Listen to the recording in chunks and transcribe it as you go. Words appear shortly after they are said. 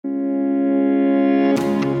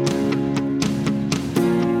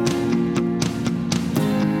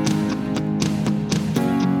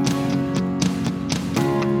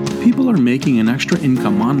are making an extra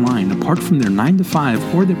income online apart from their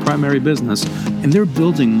 9-to-5 or their primary business, and they're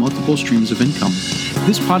building multiple streams of income.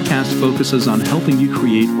 This podcast focuses on helping you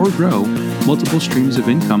create or grow multiple streams of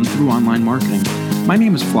income through online marketing. My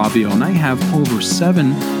name is Flavio, and I have over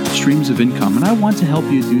 7 streams of income, and I want to help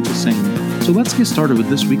you do the same. So let's get started with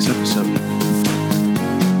this week's episode.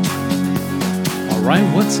 All right,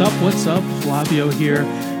 what's up? Flavio here.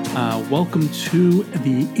 Welcome to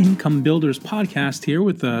the Income Builders podcast here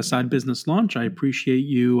with Side Business Launch. I appreciate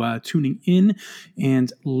you tuning in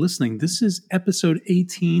and listening. This is episode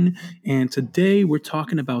 18, and today we're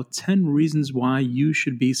talking about 10 reasons why you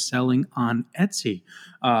should be selling on Etsy.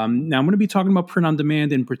 Now, I'm going to be talking about print on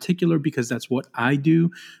demand in particular because that's what I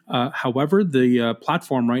do. However, the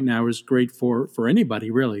platform right now is great for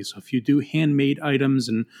anybody, really. So if you do handmade items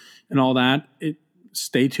and all that,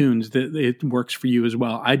 stay tuned, that it works for you as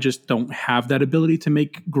well. I just don't have that ability to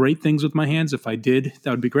make great things with my hands. If I did,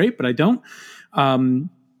 that would be great, but I don't.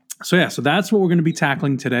 So that's what we're going to be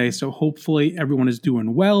tackling today. So hopefully everyone is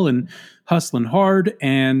doing well and hustling hard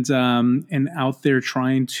and out there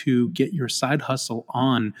trying to get your side hustle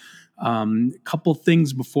on. A couple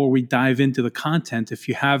things before we dive into the content. If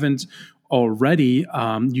you haven't already,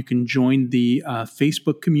 you can join the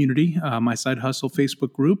Facebook community, my Side Hustle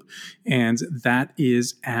Facebook group, and that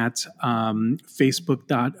is at not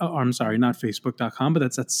facebook.com, but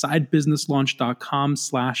that's at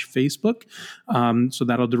sidebusinesslaunch.com/Facebook. So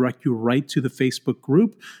that'll direct you right to the Facebook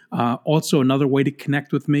group. Also, another way to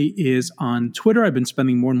connect with me is on Twitter. I've been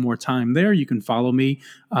spending more and more time there. You can follow me.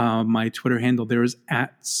 My Twitter handle there is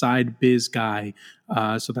at SideBizGuy.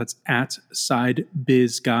 So that's at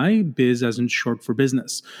SideBizGuy, biz as in short for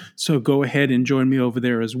business. So go ahead and join me over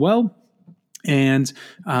there as well. And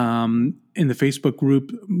in the Facebook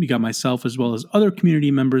group, you got myself as well as other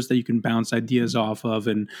community members that you can bounce ideas off of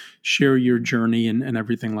and share your journey and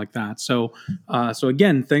everything like that. So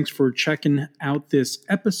again, thanks for checking out this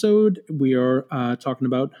episode. We are talking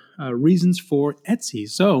about reasons for Etsy.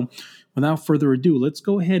 So without further ado, let's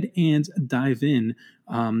go ahead and dive in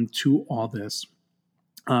to all this.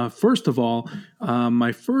 First of all,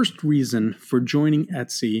 my first reason for joining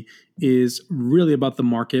Etsy is really about the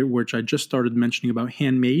market, which I just started mentioning about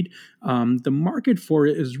handmade. The market for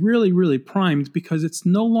it is really, really primed because it's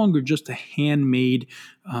no longer just a handmade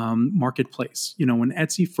marketplace. You know, when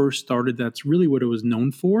Etsy first started, that's really what it was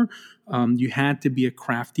known for. You had to be a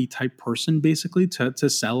crafty type person, basically, to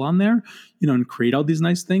sell on there, you know, and create all these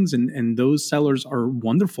nice things. And those sellers are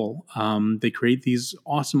wonderful. They create these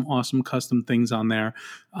awesome custom things on there.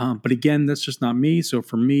 But again, that's just not me. So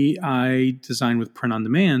for me, I design with print on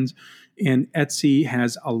demand. And Etsy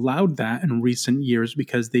has allowed that in recent years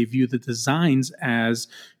because they view the designs as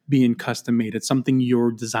being custom made. It's something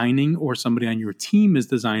you're designing or somebody on your team is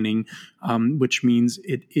designing, which means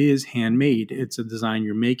it is handmade. It's a design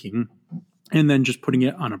you're making. And then just putting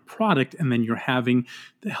it on a product, and then you're having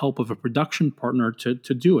the help of a production partner to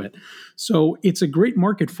do it. So it's a great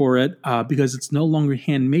market for it because it's no longer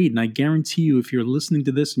handmade. And I guarantee you, if you're listening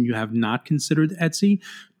to this and you have not considered Etsy,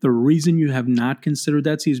 the reason you have not considered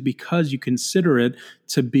Etsy is because you consider it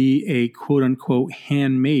to be a quote-unquote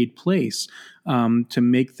handmade place, to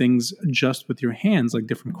make things just with your hands, like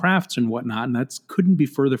different crafts and whatnot. And that couldn't be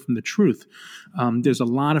further from the truth. There's a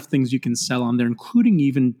lot of things you can sell on there, including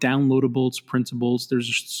even downloadables, printables. There's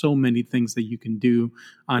just so many things that you can do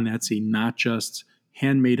on Etsy, not just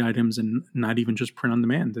handmade items and not even just print on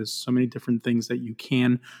demand. There's so many different things that you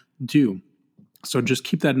can do. So just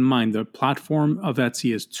keep that in mind. The platform of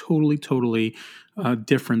Etsy is totally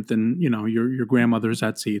different than, you know, your grandmother's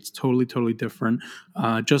Etsy. It's totally different.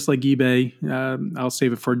 Just like eBay, I'll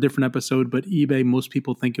save it for a different episode, but eBay, most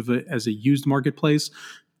people think of it as a used marketplace.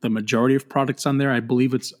 The majority of products on there, I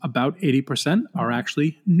believe it's about 80%, are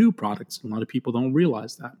actually new products. A lot of people don't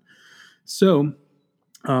realize that. So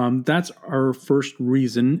that's our first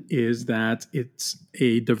reason, is that it's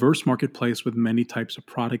a diverse marketplace with many types of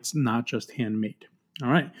products, not just handmade. All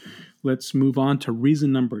right, let's move on to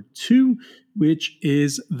reason number 2, which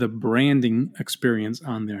is the branding experience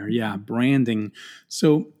on there. Yeah, branding.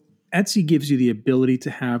 So Etsy gives you the ability to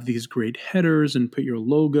have these great headers and put your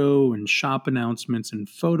logo and shop announcements and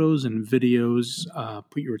photos and videos,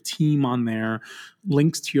 put your team on there,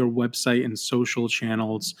 links to your website and social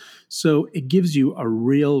channels. So it gives you a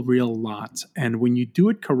real lot. And when you do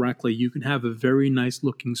it correctly, you can have a very nice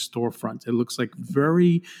looking storefront. It looks like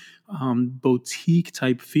very boutique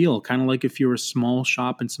type feel, kind of like if you're a small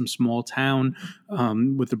shop in some small town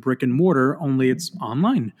with a brick and mortar, only it's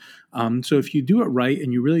online. So if you do it right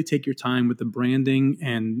and you really take your time with the branding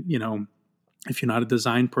and, you know, If you're not a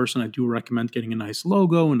design person, I do recommend getting a nice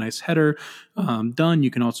logo, a nice header done.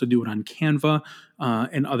 You can also do it on Canva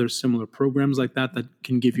and other similar programs like that that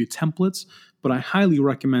can give you templates. But I highly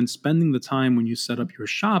recommend spending the time when you set up your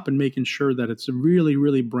shop and making sure that it's really,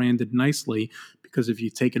 really branded nicely. Because if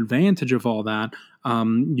you take advantage of all that,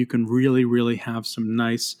 you can really, really have some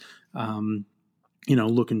nice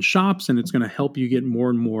looking shops, and it's going to help you get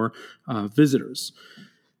more and more visitors.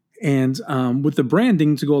 And with the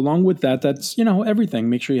branding to go along with that, that's,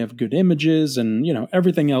 everything. Make sure you have good images and,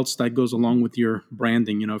 everything else that goes along with your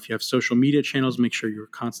branding. If you have social media channels, make sure you're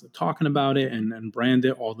constantly talking about it and brand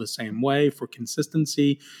it all the same way for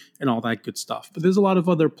consistency and all that good stuff. But there's a lot of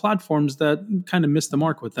other platforms that kind of miss the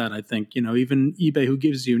mark with that, I think. Even eBay, who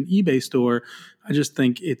gives you an eBay store, I just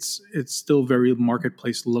think it's still very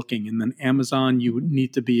marketplace looking. And then Amazon, you would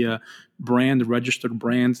need to be a registered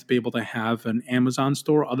brand to be able to have an Amazon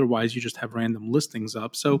store. Otherwise, you just have random listings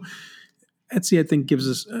up. So Etsy, I think, gives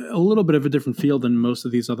us a little bit of a different feel than most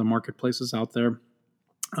of these other marketplaces out there.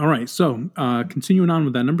 All right, so continuing on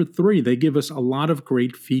with that, number 3, they give us a lot of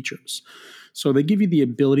great features. So they give you the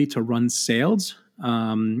ability to run sales,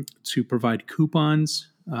 to provide coupons,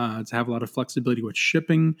 to have a lot of flexibility with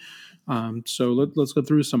shipping. So let's go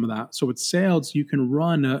through some of that. So with sales, you can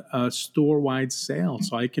run a store-wide sale.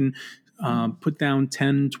 So I can put down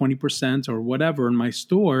 10, 20% or whatever in my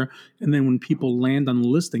store. And then when people land on the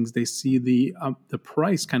listings, they see the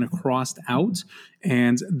price kind of crossed out.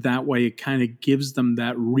 And that way it kind of gives them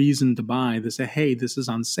that reason to buy. They say, hey, this is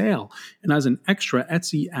on sale. And as an extra,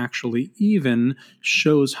 Etsy actually even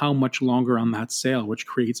shows how much longer on that sale, which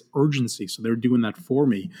creates urgency. So they're doing that for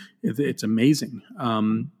me. It's amazing.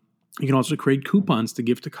 You can also create coupons to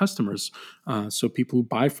give to customers. So people who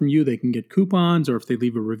buy from you, they can get coupons, or if they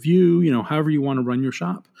leave a review, however you want to run your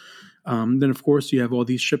shop. Then, of course, you have all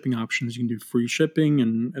these shipping options. You can do free shipping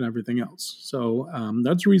and everything else. So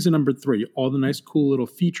that's reason number 3, all the nice, cool little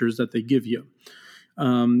features that they give you.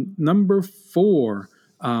 Number 4,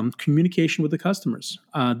 communication with the customers.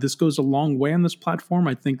 This goes a long way on this platform.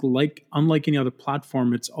 I think unlike any other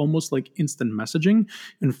platform, it's almost like instant messaging.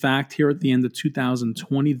 In fact, here at the end of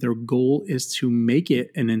 2020, their goal is to make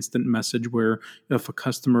it an instant message where if a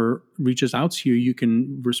customer reaches out to you, you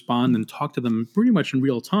can respond and talk to them pretty much in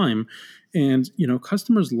real time. And,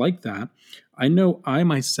 customers like that. I know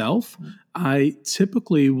I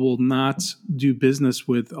typically will not do business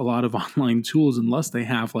with a lot of online tools unless they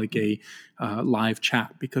have like a live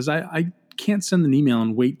chat, because I can't send an email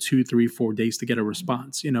and wait 2, 3, 4 days to get a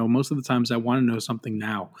response. Most of the times I want to know something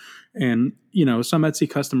now. And, some Etsy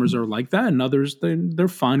customers are like that, and others, they're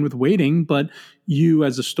fine with waiting. But you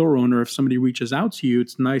as a store owner, if somebody reaches out to you,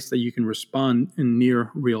 it's nice that you can respond in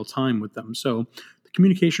near real time with them. So the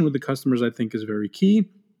communication with the customers, I think, is very key.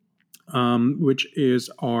 Which is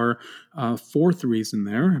our 4th reason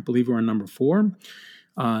there. I believe we're on number 4.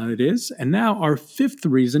 It is. And now our 5th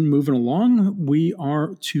reason, moving along, we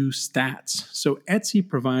are to stats. So Etsy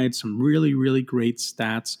provides some really, really great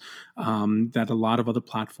stats that a lot of other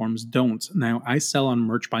platforms don't. Now, I sell on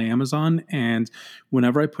Merch by Amazon, and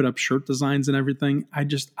whenever I put up shirt designs and everything, I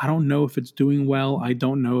don't know if it's doing well. I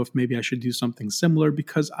don't know if maybe I should do something similar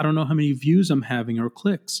because I don't know how many views I'm having or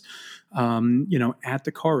clicks, at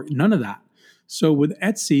the cart, none of that. So with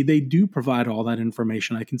Etsy, they do provide all that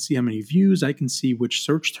information. I can see how many views, I can see which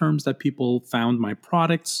search terms that people found my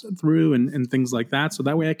products through and things like that. So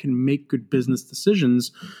that way I can make good business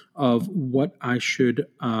decisions of what I should,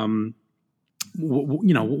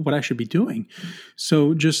 what I should be doing.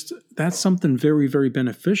 So just that's something very, very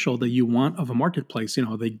beneficial that you want of a marketplace.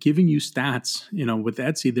 They're giving you stats. With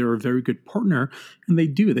Etsy, they're a very good partner, and they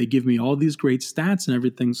give me all these great stats and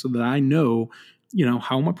everything so that I know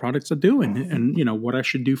how my products are doing and, what I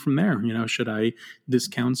should do from there. Should I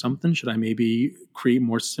discount something? Should I maybe create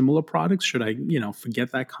more similar products? Should I,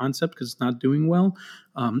 forget that concept because it's not doing well?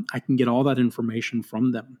 I can get all that information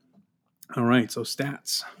from them. All right, so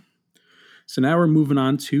stats. So now we're moving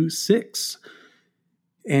on to 6.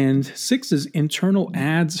 And 6 is internal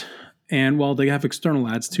ads. And well, they have external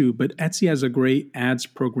ads too, but Etsy has a great ads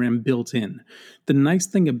program built in. The nice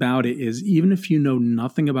thing about it is even if you know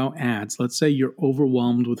nothing about ads, let's say you're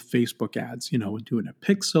overwhelmed with Facebook ads, doing a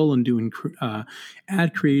pixel and doing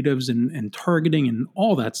ad creatives and targeting and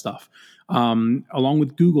all that stuff. Along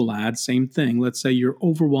with Google ads, same thing. Let's say you're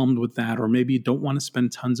overwhelmed with that, or maybe you don't want to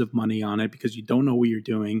spend tons of money on it because you don't know what you're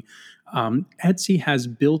doing. Etsy has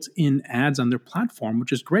built-in ads on their platform,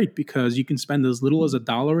 which is great because you can spend as little as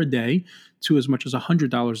 $1 a day to as much as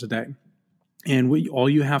 $100 a day. And all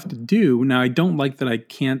you have to do, now I don't like that I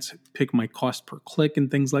can't pick my cost per click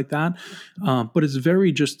and things like that, but it's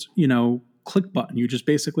very just, click button. You just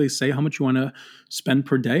basically say how much you want to spend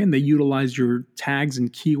per day, and they utilize your tags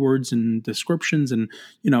and keywords and descriptions and,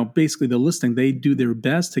 basically the listing. They do their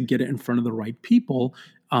best to get it in front of the right people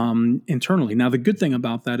internally. Now, the good thing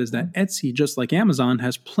about that is that Etsy, just like Amazon,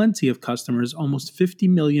 has plenty of customers, almost 50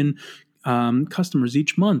 million customers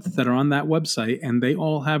each month that are on that website, and they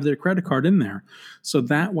all have their credit card in there. So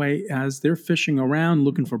that way, as they're fishing around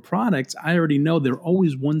looking for products, I already know they're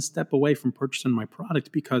always one step away from purchasing my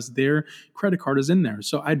product because their credit card is in there.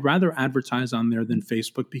 So I'd rather advertise on there than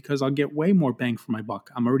Facebook because I'll get way more bang for my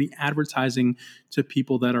buck. I'm already advertising to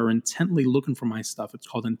people that are intently looking for my stuff. It's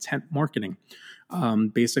called intent marketing.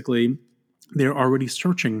 Basically, they're already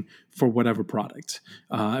searching for whatever product.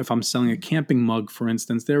 If I'm selling a camping mug, for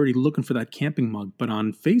instance, they're already looking for that camping mug. But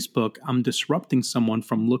on Facebook, I'm disrupting someone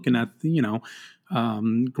from looking at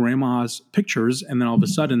grandma's pictures, and then all of a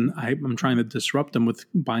sudden, I'm trying to disrupt them with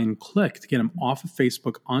buy and click to get them off of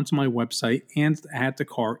Facebook onto my website and to add to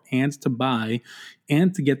cart and to buy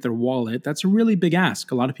and to get their wallet. That's a really big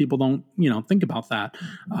ask. A lot of people don't think about that.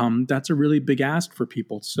 That's a really big ask for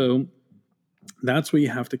people. So that's what you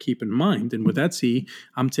have to keep in mind. And with Etsy,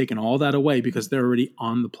 I'm taking all that away because they're already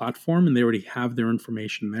on the platform and they already have their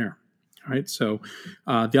information there. All right. So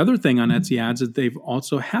the other thing on Etsy ads is they've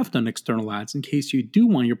also have done external ads. In case you do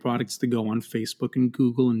want your products to go on Facebook and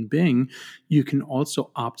Google and Bing, you can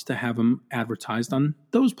also opt to have them advertised on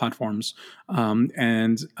those platforms.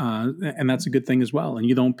 And that's a good thing as well. And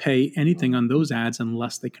you don't pay anything on those ads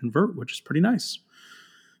unless they convert, which is pretty nice.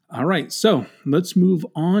 All right, so let's move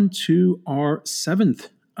on to our seventh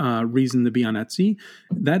reason to be on Etsy.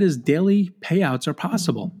 That is daily payouts are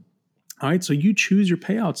possible. All right, so you choose your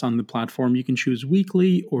payouts on the platform. You can choose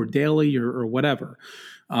weekly or daily or whatever.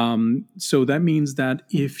 So that means that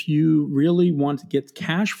if you really want to get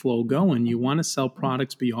cash flow going, you want to sell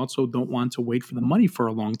products, but you also don't want to wait for the money for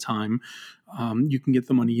a long time, you can get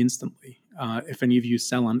the money instantly. If any of you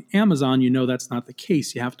sell on Amazon, that's not the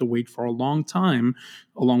case. You have to wait for a long time,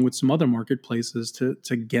 along with some other marketplaces,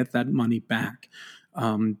 to get that money back.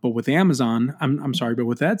 But with Amazon, but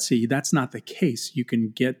with Etsy, that's not the case. You can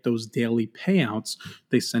get those daily payouts.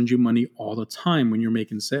 They send you money all the time when you're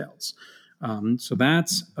making sales. So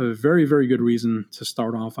that's a very, very good reason to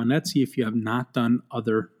start off on Etsy if you have not done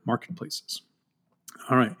other marketplaces.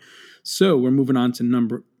 All right, so we're moving on to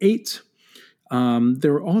number 8.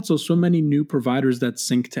 There are also so many new providers that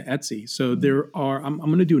sync to Etsy. So there are, I'm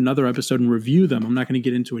going to do another episode and review them. I'm not going to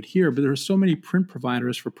get into it here, but there are so many print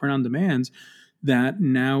providers for print on demand that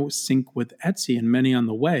now sync with Etsy, and many on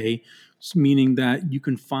the way, meaning that you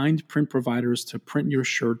can find print providers to print your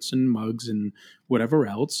shirts and mugs and whatever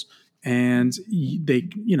else. And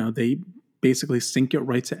they basically sync it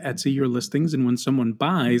right to Etsy, your listings. And when someone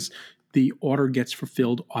buys, the order gets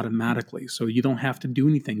fulfilled automatically. So you don't have to do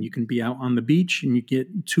anything. You can be out on the beach and you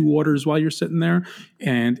get 2 orders while you're sitting there,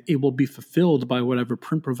 and it will be fulfilled by whatever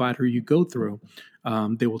print provider you go through.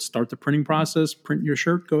 They will start the printing process, print your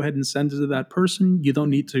shirt, go ahead and send it to that person. You don't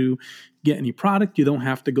need to get any product. You don't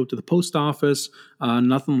have to go to the post office,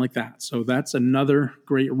 nothing like that. So that's another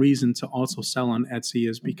great reason to also sell on Etsy,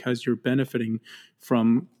 is because you're benefiting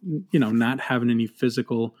from, not having any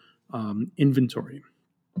physical inventory.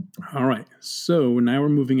 All right, so now we're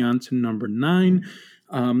moving on to number 9.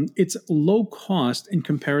 It's low cost in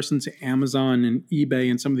comparison to Amazon and eBay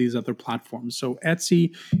and some of these other platforms. So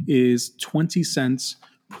Etsy is 20 cents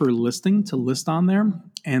per listing to list on there.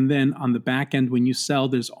 And then on the back end, when you sell,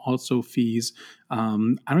 there's also fees. I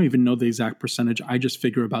don't even know the exact percentage. I just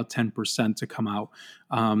figure about 10% to come out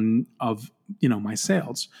of my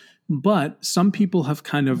sales. But some people have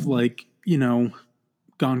kind of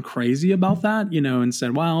gone crazy about that, and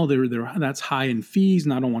said, well, that's high in fees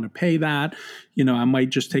and I don't want to pay that. I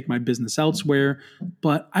might just take my business elsewhere.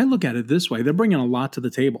 But I look at it this way. They're bringing a lot to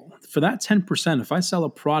the table. For that 10%, if I sell a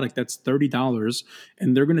product that's $30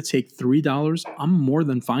 and they're going to take $3, I'm more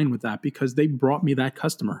than fine with that because they brought me that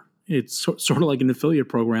customer. It's sort of like an affiliate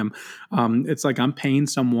program. It's like I'm paying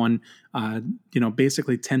someone,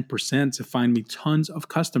 basically 10% to find me tons of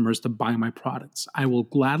customers to buy my products. I will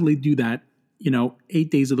gladly do that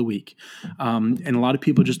 8 days of the week. And a lot of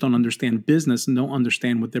people just don't understand business and don't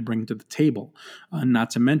understand what they're bringing to the table.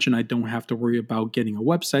 Not to mention, I don't have to worry about getting a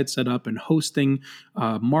website set up and hosting,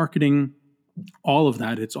 marketing, all of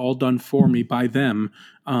that. It's all done for me by them,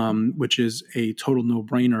 which is a total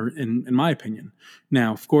no-brainer in my opinion.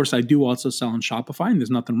 Now, of course, I do also sell on Shopify, and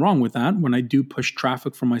there's nothing wrong with that. When I do push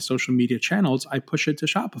traffic from my social media channels, I push it to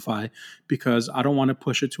Shopify because I don't want to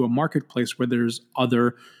push it to a marketplace where there's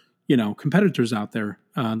other competitors out there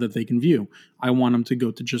that they can view. I want them to go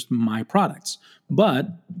to just my products. But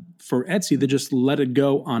for Etsy, they just let it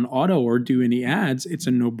go on auto or do any ads. It's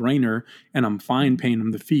a no-brainer, and I'm fine paying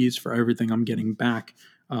them the fees for everything I'm getting back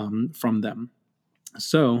from them.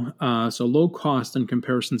 So low cost in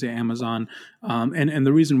comparison to Amazon, and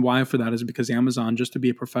the reason why for that is because Amazon, just to be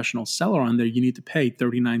a professional seller on there, you need to pay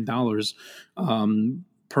 $39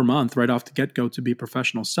 per month right off the get-go to be a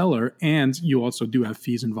professional seller, and you also do have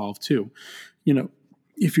fees involved too.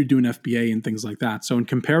 If you're doing FBA and things like that. So in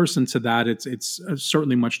comparison to that, it's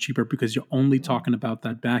certainly much cheaper because you're only talking about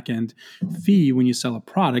that back-end fee when you sell a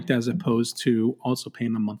product as opposed to also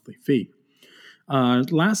paying a monthly fee.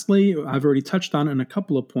 Lastly, I've already touched on it in a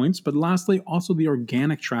couple of points, but lastly, also the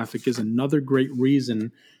organic traffic is another great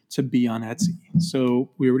reason to be on Etsy.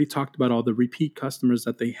 So we already talked about all the repeat customers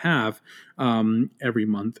that they have every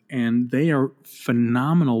month, and they are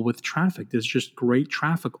phenomenal with traffic. There's just great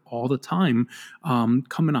traffic all the time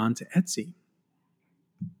coming on to Etsy.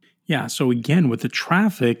 Yeah, so again, with the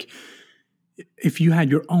traffic, if you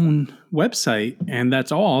had your own website and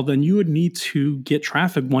that's all, then you would need to get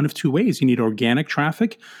traffic one of two ways. You need organic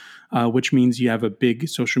traffic, which means you have a big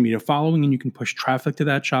social media following and you can push traffic to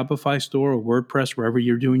that Shopify store or WordPress, wherever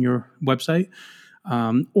you're doing your website.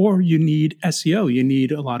 Or you need SEO. You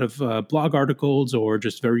need a lot of blog articles or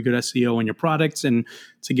just very good SEO on your products and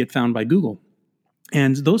to get found by Google.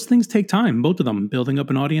 And those things take time, both of them, building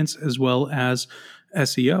up an audience as well as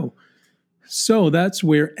SEO. So that's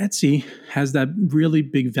where Etsy has that really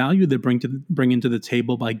big value they bring into the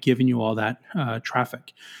table by giving you all that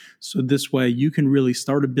traffic. So this way you can really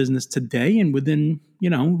start a business today, and within,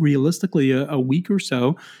 realistically a week or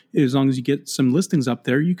so, as long as you get some listings up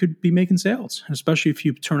there, you could be making sales, especially if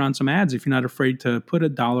you turn on some ads. If you're not afraid to put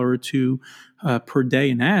 $1 or $2 per day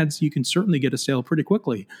in ads, you can certainly get a sale pretty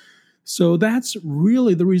quickly. So that's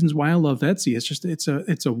really the reasons why I love Etsy.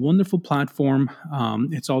 It's a wonderful platform.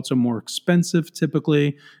 It's also more expensive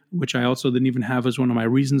typically, which I also didn't even have as one of my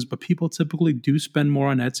reasons. But people typically do spend more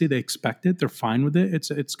on Etsy. They expect it. They're fine with it.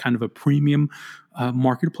 It's kind of a premium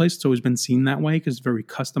marketplace. It's always been seen that way because it's very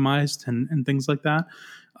customized and things like that.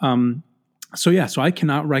 So I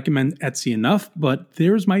cannot recommend Etsy enough, but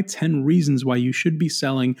there's my 10 reasons why you should be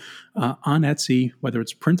selling on Etsy, whether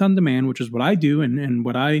it's print on demand, which is what I do and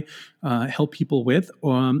what I help people with,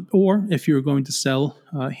 or if you're going to sell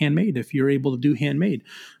handmade, if you're able to do handmade,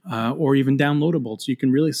 or even downloadable. So you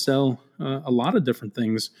can really sell a lot of different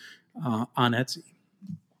things on Etsy.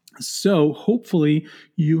 So hopefully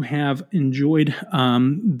you have enjoyed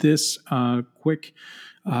this quick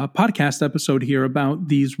podcast episode here about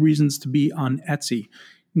these reasons to be on Etsy.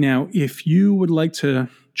 Now, if you would like to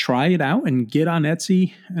try it out and get on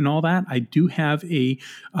Etsy and all that, I do have a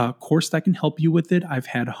course that can help you with it. I've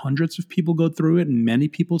had hundreds of people go through it, and many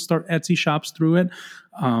people start Etsy shops through it.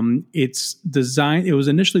 It was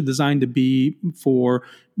initially designed to be for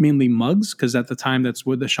mainly mugs, because at the time that's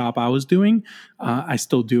what the shop I was doing. I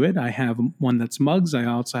still do it. I have one that's mugs. I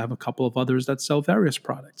also have a couple of others that sell various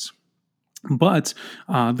products. But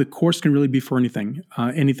the course can really be for anything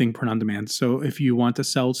print on demand. So if you want to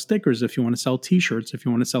sell stickers, if you want to sell t-shirts, if you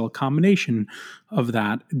want to sell a combination of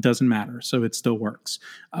that, it doesn't matter. So it still works.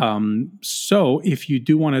 So if you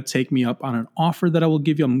do want to take me up on an offer that I will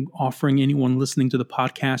give you, I'm offering anyone listening to the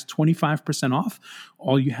podcast 25% off.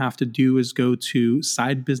 All you have to do is go to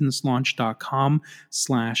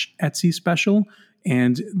sidebusinesslaunch.com/Etsy special.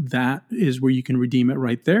 And that is where you can redeem it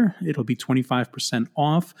right there. It'll be 25%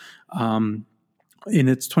 off. And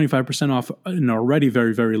it's 25% off an already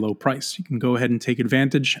very, very low price. You can go ahead and take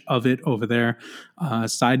advantage of it over there.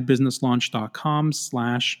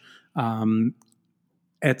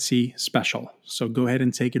 sidebusinesslaunch.com/Etsy special. So go ahead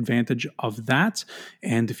and take advantage of that.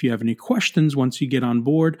 And if you have any questions once you get on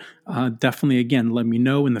board, definitely, again, let me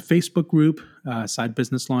know in the Facebook group,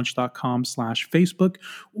 sidebusinesslaunch.com/Facebook.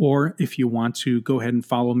 Or if you want to go ahead and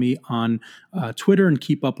follow me on Twitter and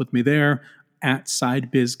keep up with me there,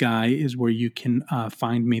 @SideBizGuy is where you can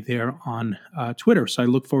find me there on Twitter. So I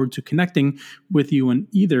look forward to connecting with you in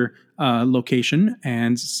either location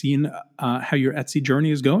and seeing how your Etsy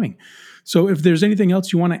journey is going. So if there's anything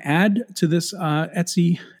else you want to add to this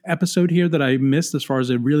Etsy episode here that I missed as far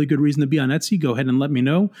as a really good reason to be on Etsy, go ahead and let me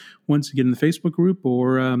know once you get in the Facebook group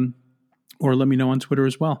or let me know on Twitter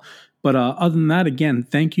as well. But other than that, again,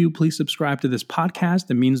 thank you. Please subscribe to this podcast.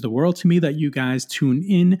 It means the world to me that you guys tune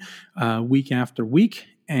in week after week.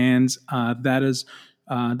 And that is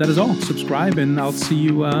all. Subscribe, and I'll see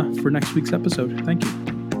you for next week's episode. Thank you.